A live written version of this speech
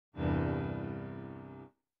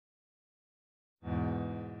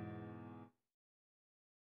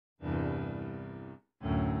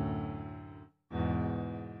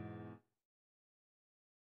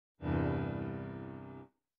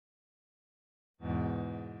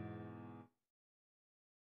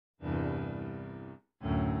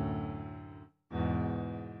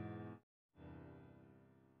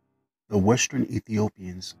The Western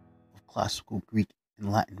Ethiopians of classical Greek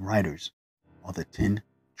and Latin writers are the 10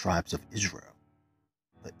 tribes of Israel.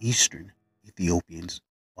 The Eastern Ethiopians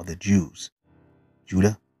are the Jews,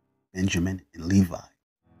 Judah, Benjamin, and Levi,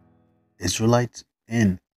 Israelites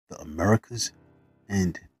in the Americas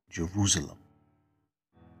and Jerusalem.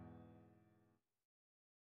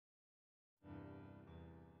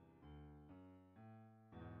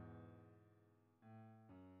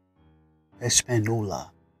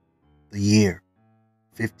 Hispaniola, the year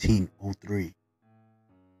 1503.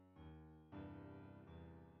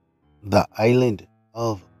 The island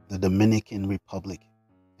of the Dominican Republic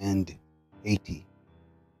and Haiti.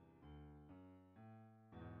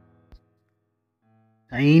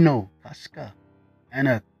 Taino, Casca,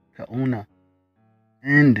 Anna Caona,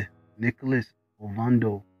 and Nicholas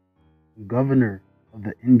Ovando, governor of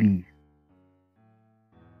the Indies.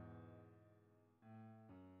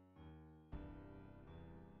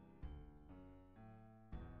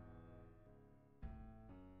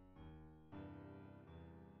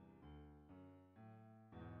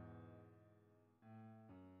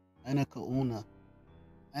 Anna Caona,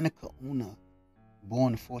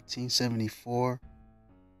 born 1474,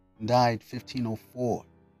 died 1504.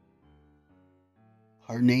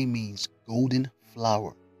 Her name means golden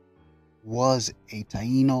flower, was a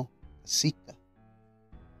Taino cacique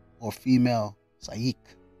or female Saik,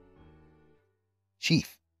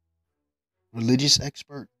 chief, religious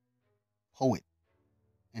expert, poet,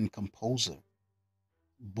 and composer,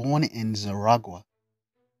 born in Zaragua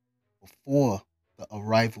before the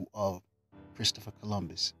arrival of Christopher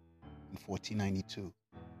Columbus in 1492.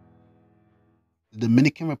 The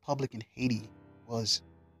Dominican Republic and Haiti was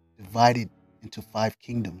divided into 5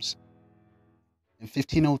 kingdoms. In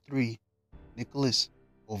 1503, Nicholas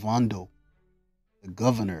Ovando, the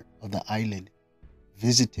governor of the island,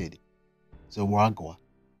 visited Zaragua.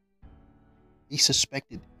 He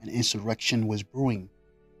suspected an insurrection was brewing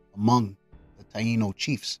among the Taino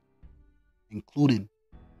chiefs, including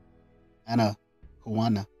Anna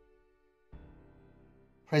Caona,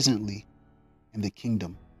 presently in the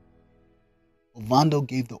kingdom. Ovando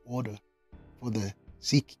gave the order for the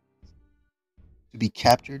Sikh to be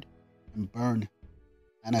captured and burned.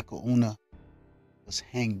 Anna Caona was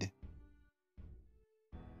hanged.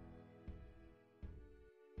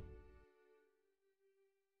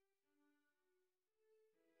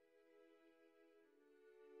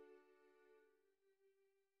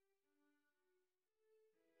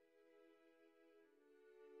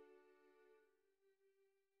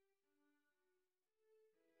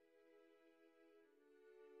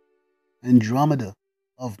 Andromeda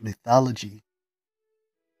of mythology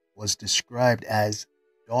was described as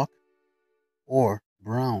dark or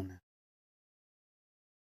brown.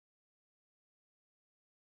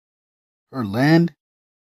 Her land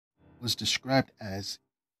was described as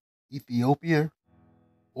Ethiopia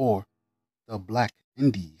or the Black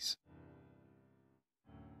Indies.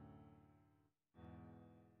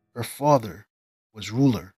 Her father was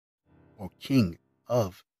ruler or king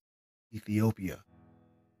of Ethiopia.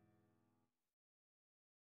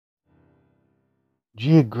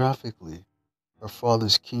 Geographically, her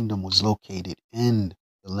father's kingdom was located in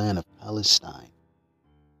the land of Palestine,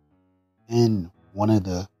 in one of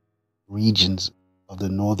the regions of the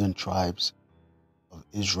northern tribes of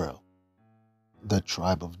Israel, the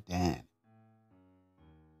tribe of Dan.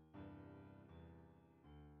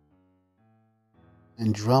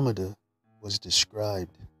 Andromeda was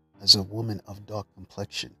described as a woman of dark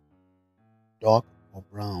complexion, dark or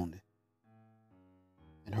brown,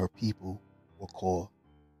 and her people were called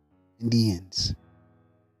Indians,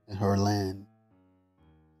 in her land,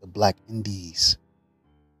 the Black Indies.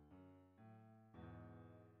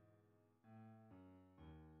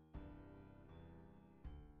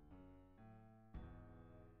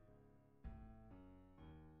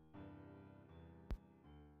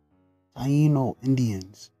 Taino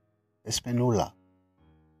Indians, Hispaniola,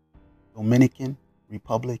 Dominican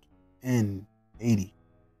Republic, and Haiti.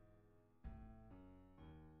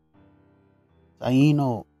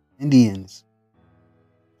 Taino Indians,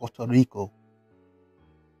 Puerto Rico.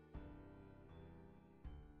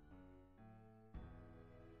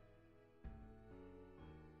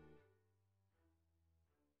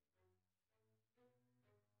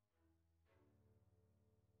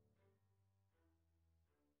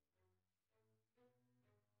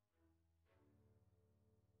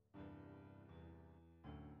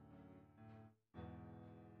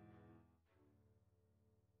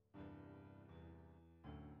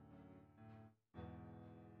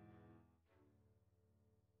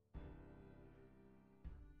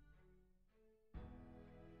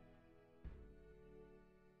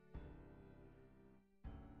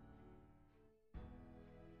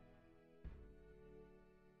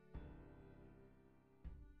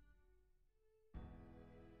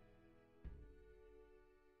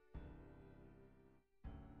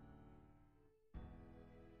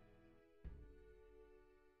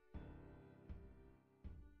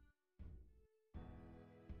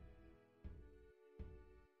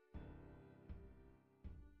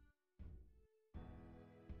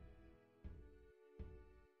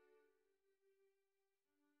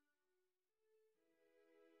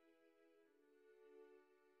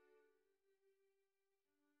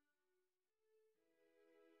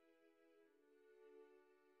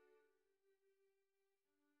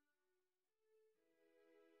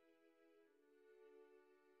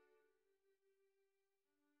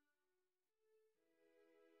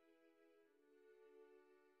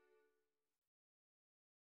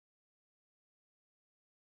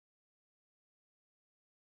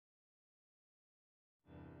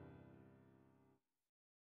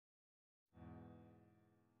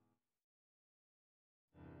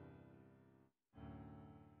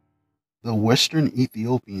 The Western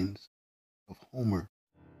Ethiopians of Homer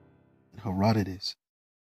and Herodotus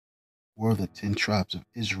were the 10 tribes of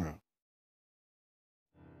Israel,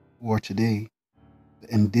 who are today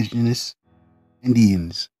the indigenous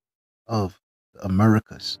Indians of the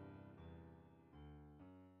Americas.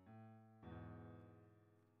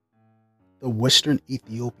 The Western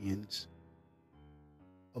Ethiopians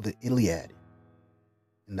of the Iliad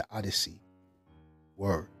and the Odyssey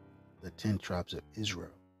were the 10 tribes of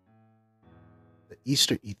Israel. The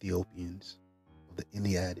Eastern Ethiopians of the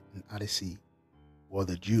Iliad and Odyssey were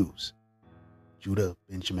the Jews, Judah,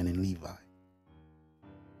 Benjamin, and Levi.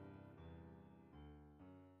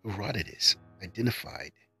 Herodotus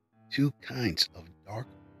identified 2 kinds of dark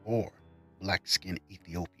or black-skinned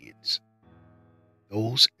Ethiopians: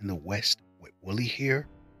 those in the west with woolly hair,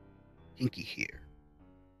 kinky hair,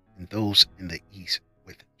 and those in the east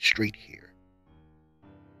with straight hair.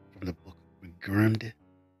 From the book Begrimed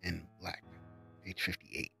in Black, page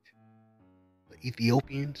 58. The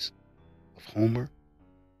Ethiopians of Homer,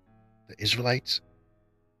 the Israelites,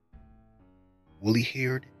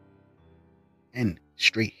 woolly-haired and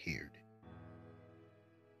straight-haired.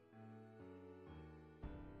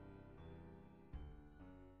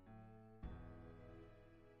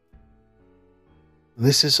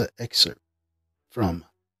 This is an excerpt from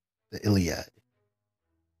the Iliad,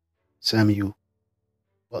 Samuel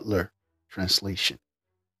Butler translation,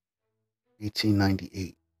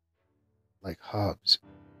 1898. Like Hobbes,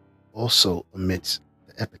 also omits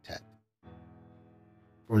the epithet.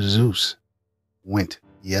 For Zeus went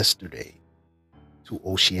yesterday to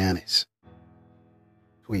Oceanus,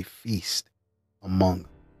 to a feast among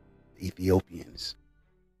the Ethiopians.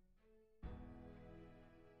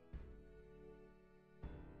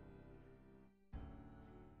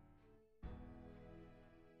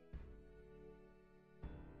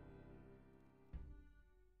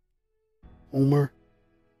 Homer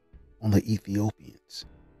on the Ethiopians,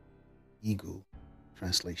 Eagle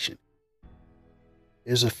translation.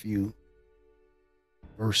 Here's a few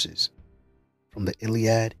verses from the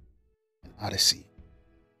Iliad and Odyssey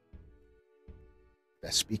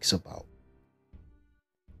that speaks about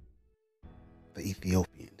the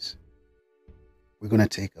Ethiopians. We're going to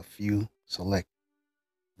take a few select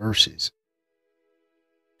verses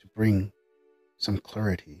to bring some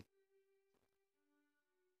clarity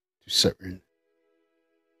to certain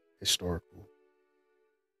historical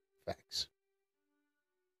facts.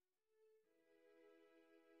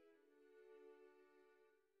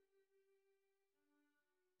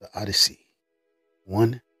 The Odyssey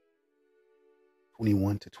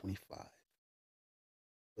 1:21 to 25.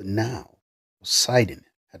 But now Poseidon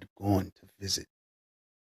had gone to visit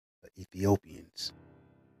the Ethiopians,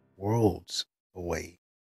 worlds away.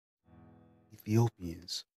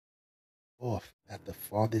 Ethiopians off at the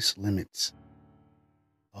farthest limits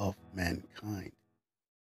of mankind,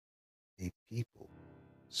 a people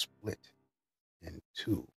split in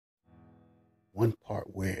 2, one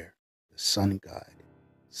part where the sun god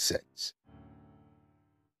sets,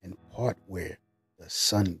 and part where the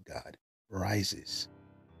sun god rises.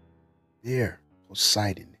 There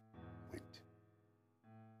Poseidon went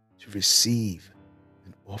to receive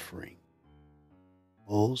an offering,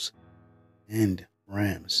 bulls and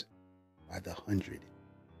rams by the 100.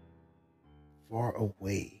 Far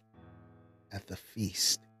away at the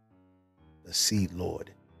feast, the sea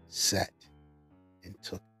lord sat and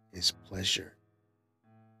took his pleasure.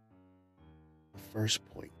 The first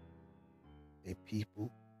point, a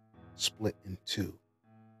people split in 2,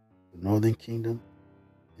 the northern kingdom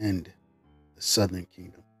and the southern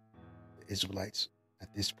kingdom. The Israelites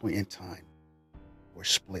at this point in time were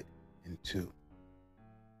split in 2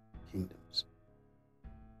 kingdoms.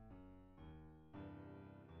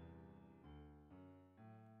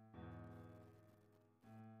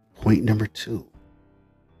 Point number 2,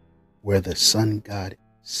 where the sun god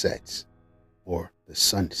sets, or the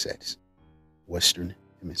sun sets, Western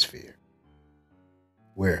Hemisphere.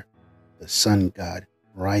 Where the sun god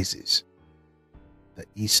rises, the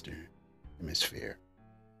Eastern Hemisphere.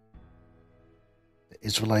 The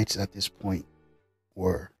Israelites at this point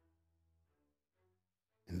were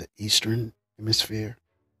in the Eastern Hemisphere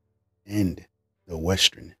and the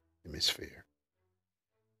Western Hemisphere.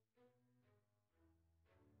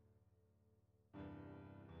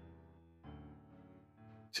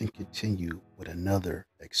 To continue with another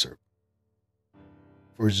excerpt.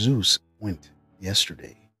 For Zeus went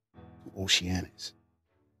yesterday to Oceanus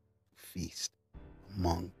to feast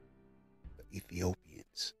among the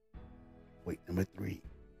Ethiopians. Point number 3.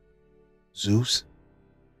 Zeus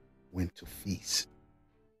went to feast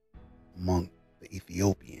among the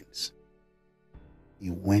Ethiopians. He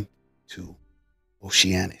went to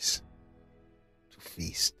Oceanus to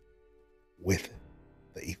feast with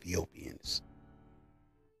the Ethiopians.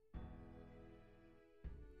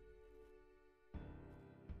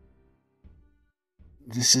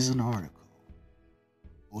 This is an article.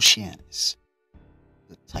 Oceanus,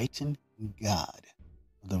 the Titan god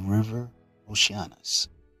of the river Oceanus,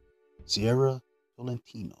 Sierra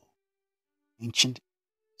Tolentino, ancient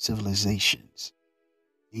civilizations,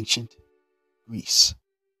 ancient Greece,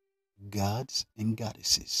 gods and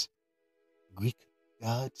goddesses, Greek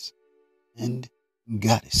gods and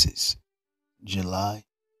goddesses, July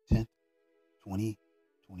 10th,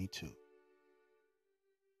 2022.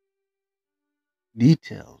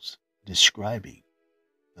 Details describing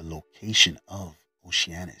the location of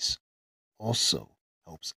Oceanus also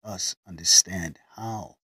helps us understand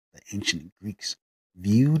how the ancient Greeks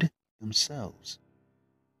viewed themselves,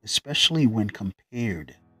 especially when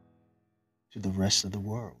compared to the rest of the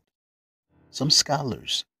world. Some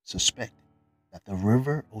scholars suspect that the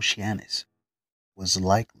river Oceanus was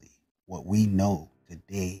likely what we know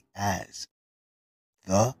today as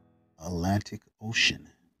the Atlantic Ocean,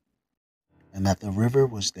 and that the river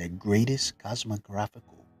was their greatest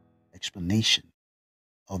cosmographical explanation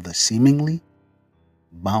of the seemingly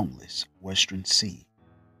boundless Western Sea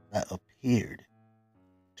that appeared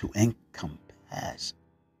to encompass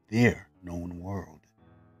their known world.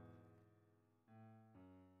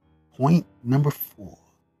 Point number 4.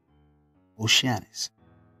 Oceanus,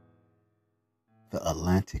 the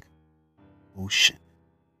Atlantic Ocean.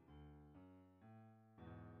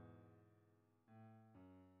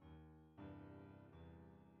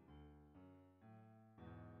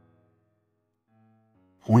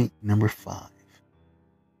 Point number 5.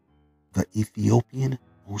 The Ethiopian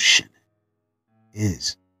Ocean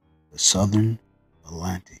is the Southern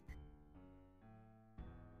Atlantic.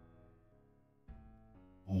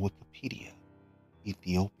 On Wikipedia,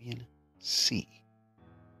 Ethiopian Sea.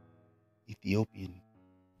 Ethiopian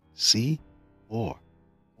Sea or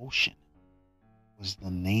Ocean was the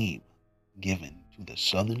name given to the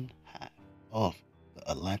southern half of the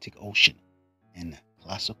Atlantic Ocean in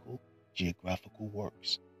classical geographical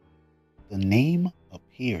works. The name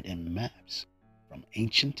appeared in maps from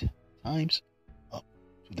ancient times up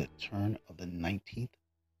to the turn of the 19th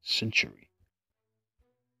century.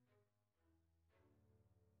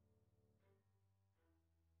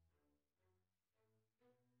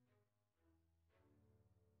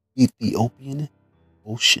 Ethiopian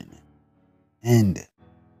Ocean and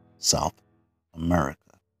South America.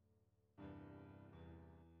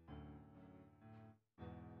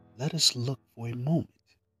 Let us look for a moment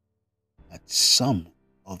at some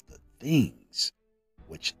of the things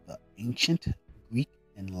which the ancient Greek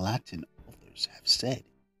and Latin authors have said,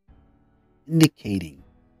 indicating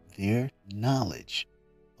their knowledge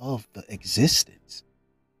of the existence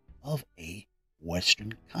of a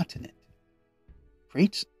Western continent.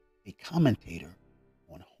 Crates, a commentator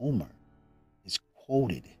on Homer, is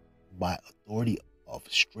quoted by authority of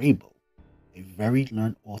Strabo, a very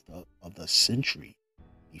learned author of the century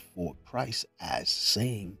before Christ, as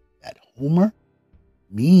saying that Homer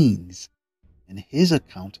means, in his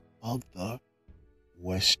account of the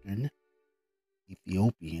Western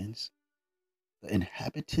Ethiopians, the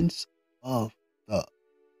inhabitants of the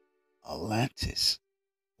Atlantis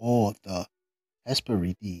or the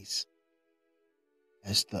Hesperides,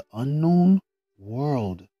 as the unknown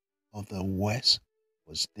world of the West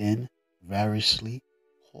was then variously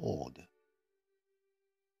called.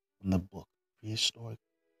 From the book Prehistoric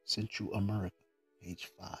Central America, page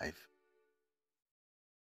 5.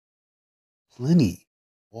 Pliny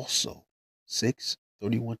also,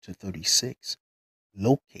 6:31-36,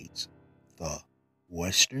 locates the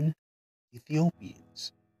Western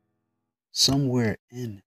Ethiopians somewhere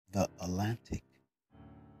in the Atlantic.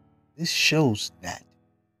 This shows that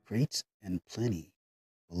Crates and Pliny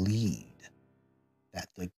believed that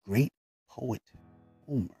the great poet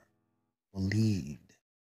Homer believed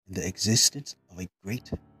in the existence of a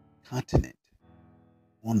great continent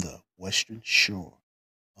on the western shore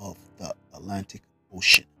of the Atlantic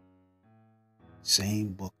Ocean.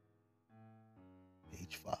 Same book,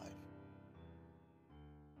 page 5.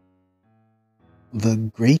 The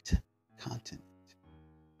great continent,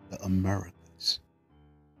 the Americas.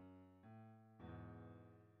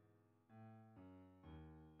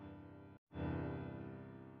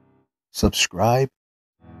 Subscribe,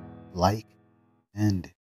 like,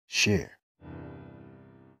 and share.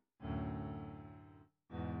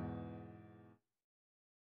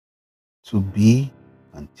 To be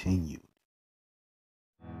continued.